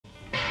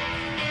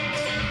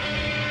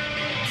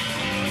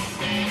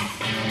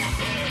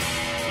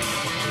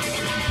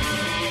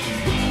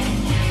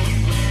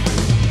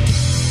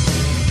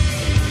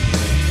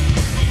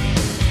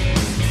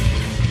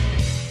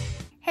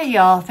Hey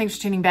y'all, thanks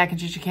for tuning back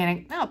into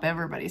Chickanic. I hope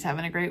everybody's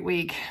having a great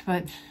week,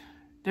 but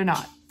they're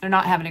not. They're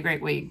not having a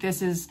great week.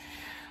 This has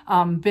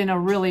been a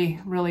really,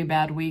 really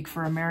bad week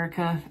for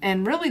America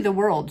and really the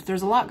world.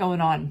 There's a lot going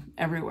on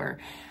everywhere.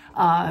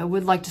 I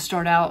would like to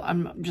start out,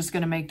 I'm just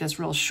going to make this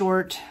real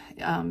short.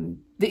 The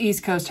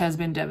East Coast has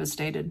been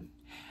devastated.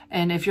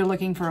 And if you're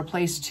looking for a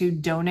place to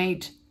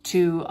donate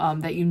to,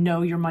 that you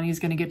know your money is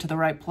going to get to the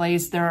right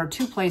place, there are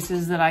two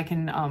places that I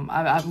can,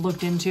 I've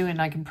looked into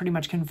and I can pretty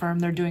much confirm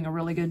they're doing a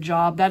really good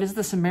job. That is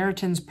the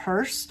Samaritan's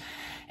Purse.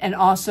 And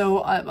also,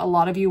 a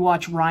lot of you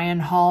watch Ryan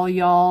Hall,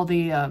 y'all,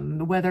 the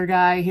weather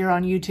guy here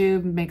on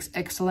YouTube, makes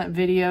excellent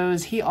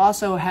videos. He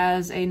also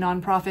has a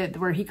nonprofit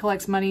where he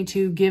collects money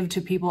to give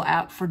to people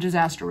for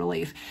disaster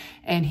relief.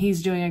 And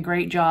he's doing a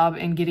great job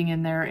in getting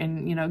in there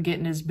and, you know,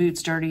 getting his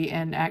boots dirty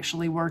and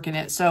actually working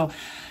it. So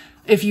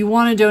if you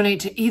want to donate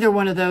to either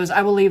one of those,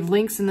 I will leave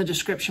links in the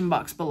description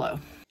box below.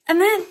 And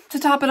then to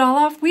top it all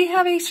off, we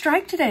have a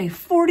strike today,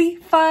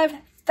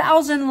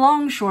 45,000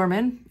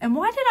 longshoremen. And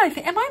why did I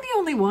think, am I the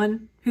only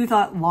one who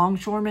thought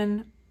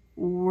longshoremen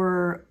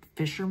were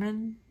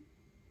fishermen?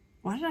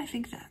 Why did I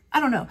think that? I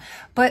don't know.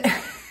 But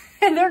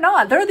and they're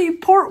not. They're the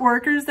port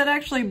workers that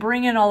actually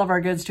bring in all of our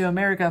goods to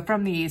America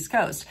from the East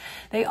Coast.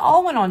 They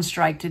all went on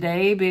strike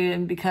today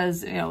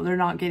because, you know, they're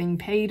not getting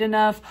paid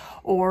enough,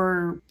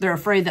 or they're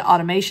afraid that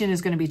automation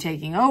is going to be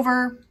taking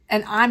over.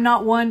 And I'm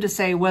not one to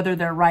say whether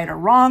they're right or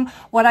wrong.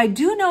 What I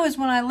do know is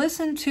when I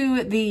listen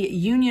to the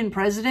union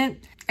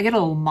president, I get a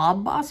little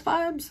mob boss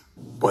vibes.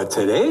 But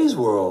today's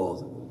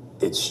world,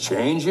 it's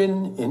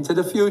changing into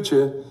the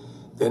future.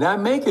 They're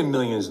not making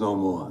millions no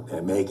more.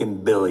 They're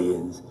making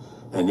billions.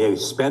 And they're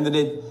spending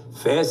it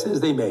fast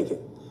as they make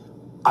it.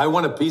 I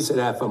want a piece of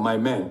that for my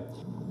men.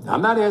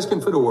 I'm not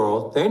asking for the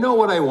world. They know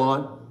what I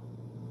want.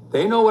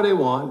 They know what they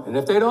want. And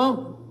if they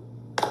don't,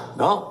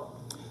 no,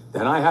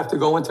 then I have to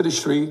go into the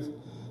street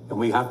and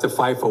we have to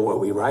fight for what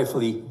we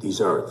rightfully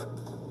deserve.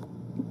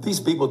 These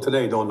people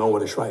today don't know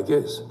what a strike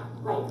is.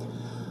 Right.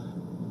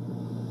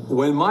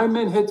 When my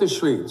men hit the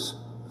streets,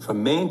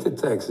 from Maine to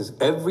Texas,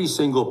 every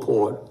single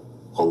port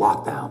will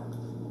lock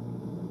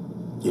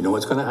down. You know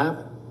what's going to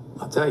happen?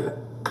 I'll tell you.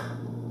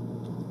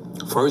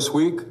 First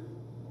week,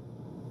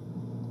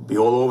 be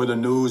all over the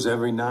news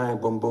every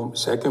night, boom, boom.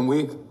 Second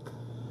week,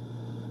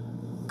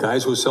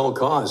 guys who sell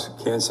cars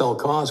can't sell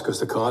cars because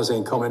the cars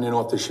ain't coming in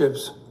off the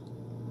ships.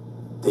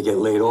 They get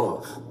laid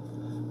off.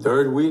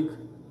 Third week,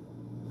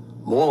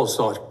 malls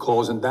start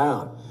closing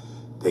down.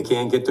 They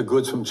can't get the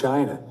goods from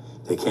China.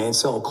 They can't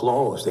sell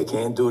clothes. They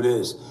can't do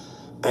this.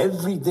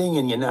 Everything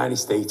in the United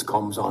States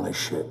comes on a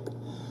ship.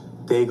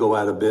 They go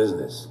out of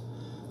business.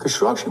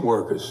 Construction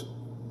workers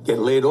get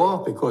laid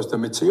off because the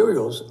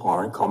materials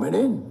aren't coming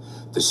in.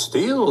 The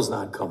steel's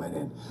not coming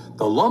in.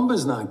 The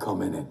lumber's not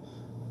coming in.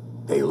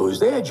 They lose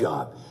their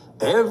job.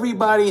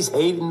 Everybody's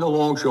hating the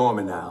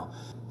longshoremen now.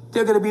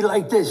 They're going to be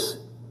like this.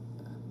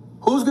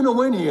 Who's going to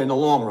win here in the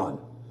long run?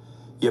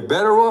 You're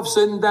better off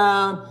sitting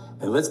down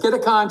and let's get a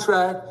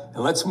contract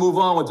and let's move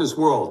on with this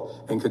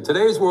world. And in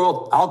today's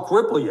world, I'll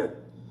cripple you.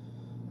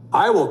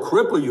 I will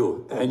cripple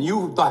you, and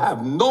you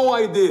have no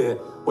idea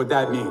what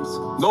that means.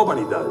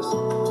 Nobody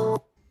does.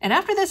 And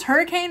after this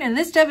hurricane and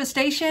this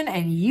devastation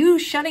and you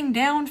shutting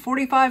down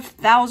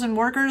 45,000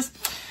 workers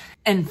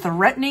and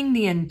threatening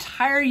the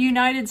entire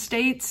United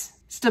States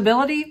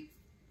stability,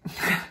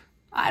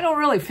 I don't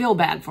really feel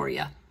bad for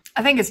you.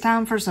 I think it's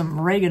time for some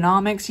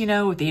Reaganomics, you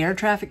know, with the air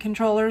traffic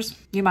controllers.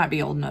 You might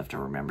be old enough to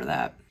remember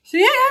that. So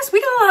yes,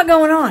 we got a lot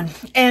going on,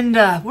 and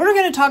we're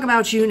going to talk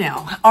about you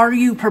now. Are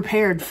you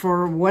prepared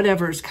for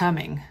whatever's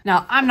coming?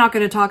 Now, I'm not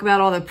going to talk about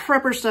all the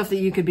prepper stuff that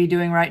you could be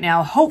doing right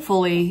now.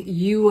 Hopefully,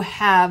 you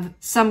have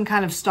some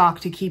kind of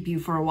stock to keep you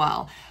for a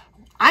while.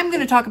 I'm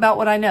going to talk about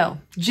what I know,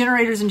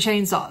 generators and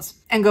chainsaws,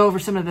 and go over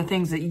some of the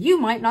things that you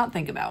might not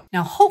think about.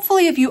 Now,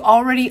 hopefully, if you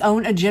already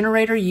own a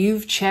generator,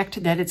 you've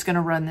checked that it's going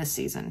to run this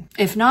season.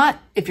 If not,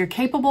 if you're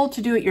capable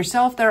to do it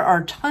yourself, there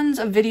are tons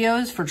of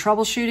videos for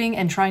troubleshooting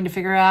and trying to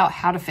figure out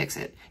how to fix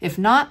it. If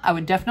not, I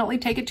would definitely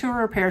take it to a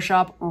repair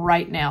shop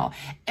right now.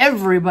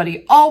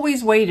 Everybody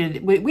always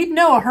waited. We'd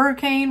know a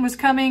hurricane was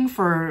coming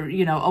for,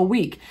 you know, a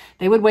week.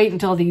 They would wait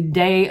until the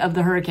day of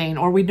the hurricane,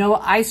 or we'd know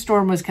an ice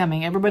storm was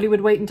coming. Everybody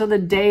would wait until the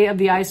day of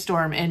the ice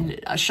storm,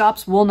 and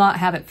shops will not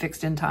have it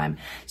fixed in time.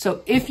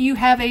 So if you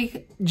have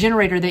a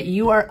generator that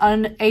you are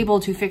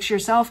unable to fix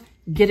yourself,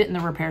 get it in the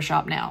repair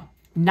shop now.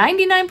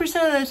 99%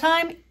 of the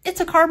time,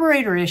 it's a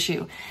carburetor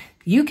issue.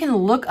 You can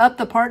look up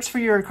the parts for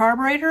your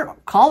carburetor,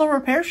 call a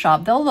repair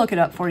shop. They'll look it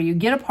up for you.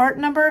 Get a part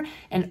number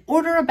and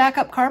order a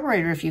backup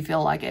carburetor if you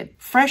feel like it.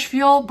 Fresh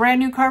fuel, brand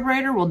new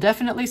carburetor will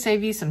definitely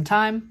save you some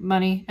time,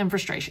 money, and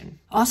frustration.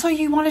 Also,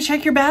 you want to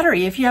check your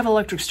battery. If you have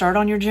electric start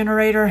on your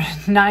generator,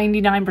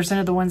 99%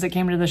 of the ones that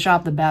came into the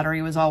shop, the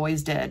battery was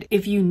always dead.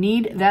 If you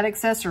need that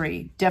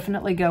accessory,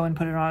 definitely go and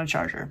put it on a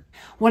charger.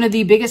 One of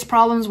the biggest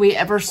problems we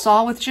ever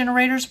saw with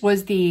generators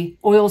was the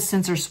oil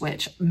sensor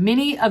switch.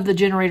 Many of the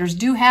generators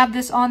do have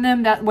this on them.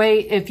 them. That way,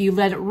 if you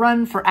let it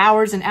run for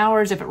hours and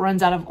hours, if it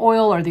runs out of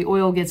oil or the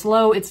oil gets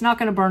low, it's not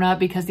going to burn up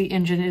because the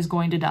engine is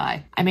going to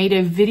die. I made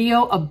a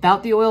video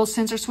about the oil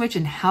sensor switch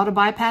and how to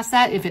bypass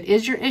that. If it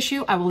is your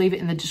issue, I will leave it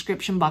in the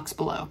description box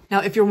below.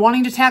 Now, if you're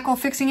wanting to tackle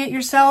fixing it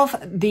yourself,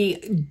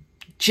 the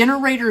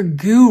generator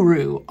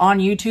guru on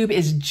YouTube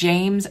is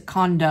James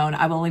Condon.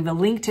 I will leave a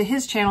link to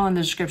his channel in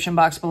the description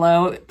box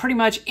below. Pretty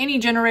much any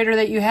generator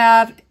that you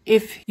have,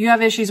 if you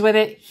have issues with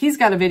it, he's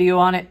got a video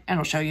on it and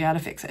he'll show you how to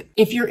fix it.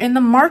 If you're in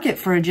the market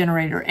for a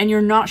generator and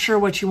you're not sure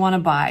what you want to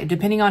buy,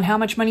 depending on how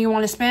much money you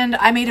want to spend,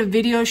 I made a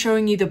video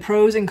showing you the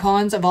pros and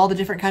cons of all the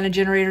different kind of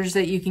generators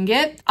that you can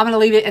get. I'm going to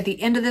leave it at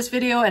the end of this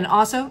video and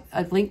also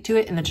a link to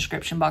it in the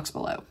description box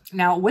below.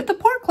 Now, with the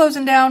port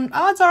closing down,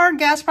 odds are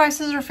gas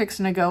prices are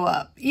fixing to go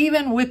up,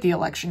 even with the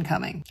election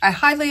coming. I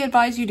highly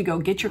advise you to go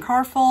get your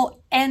car full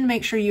and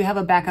make sure you have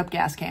a backup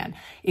gas can.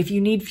 If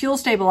you need fuel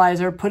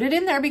stabilizer, put it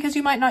in there because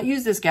you might not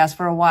use this gas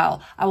for a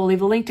while. I will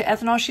leave a link to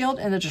Ethanol Shield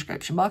in the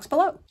description box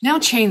below. Now,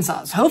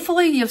 chainsaws.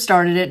 Hopefully you've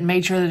started it and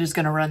made sure that it's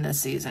going to run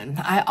this season.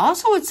 I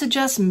also would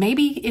suggest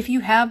maybe if you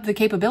have the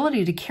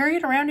capability to carry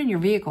it around in your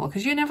vehicle,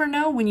 because you never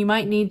know when you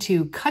might need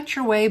to cut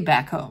your way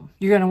back home.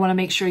 You're going to want to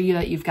make sure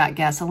that you've got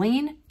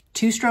gasoline,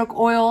 two-stroke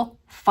oil,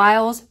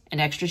 files,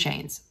 and extra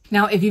chains.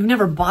 Now, if you've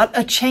never bought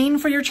a chain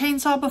for your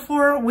chainsaw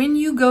before, when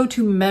you go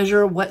to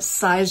measure what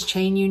size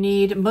chain you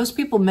need, most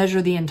people measure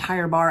the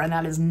entire bar, and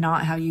that is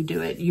not how you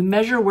do it. You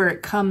measure where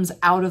it comes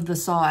out of the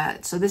saw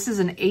at. So this is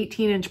an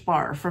 18-inch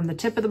bar from the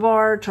tip of the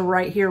bar to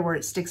right here where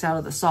it sticks out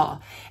of the saw.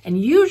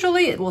 And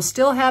usually it will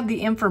still have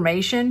the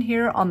information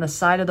here on the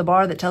side of the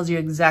bar that tells you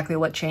exactly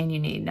what chain you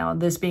need. Now,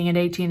 this being an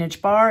 18-inch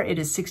bar, it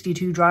is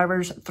 62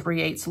 drivers,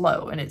 3/8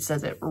 low, and it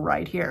says it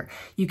right here.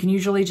 You can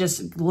usually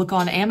just look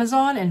on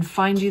Amazon and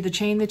find you the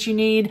chain that you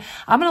need.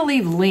 I'm going to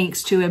leave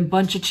links to a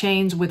bunch of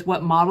chains with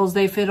what models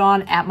they fit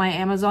on at my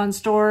Amazon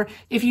store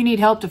if you need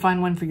help to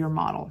find one for your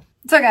model.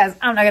 So guys,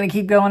 I'm not going to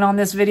keep going on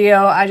this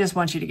video. I just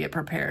want you to get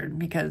prepared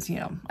because, you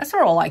know, I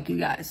sort of like you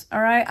guys,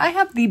 all right? I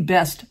have the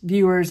best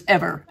viewers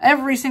ever.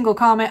 Every single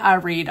comment I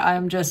read,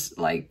 I'm just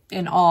like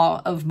in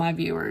awe of my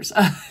viewers.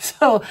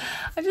 So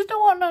I just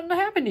don't want nothing to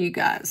happen to you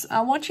guys.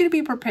 I want you to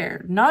be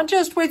prepared, not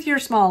just with your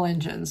small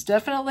engines,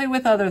 definitely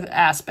with other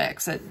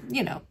aspects that,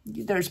 you know,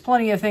 there's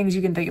plenty of things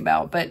you can think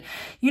about, but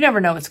you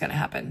never know what's going to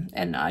happen.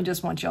 And I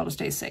just want y'all to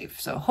stay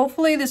safe. So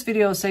hopefully this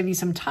video will save you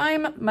some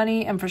time,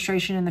 money, and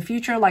frustration in the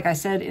future. Like I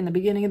said in the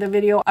beginning of the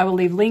video, I will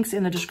leave links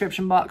in the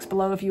description box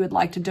below if you would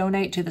like to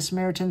donate to the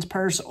Samaritan's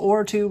Purse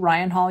or to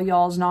Ryan Hall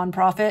Y'all's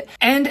nonprofit.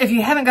 And if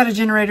you haven't got a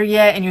generator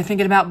yet and you're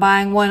thinking about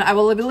buying one, I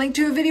will leave a link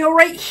to a video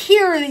right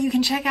here that you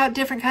can check out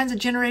different kinds of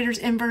generators,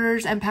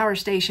 inverters, and power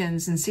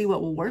stations and see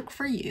what will work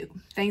for you.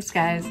 Thanks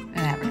guys, and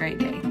have a great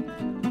day.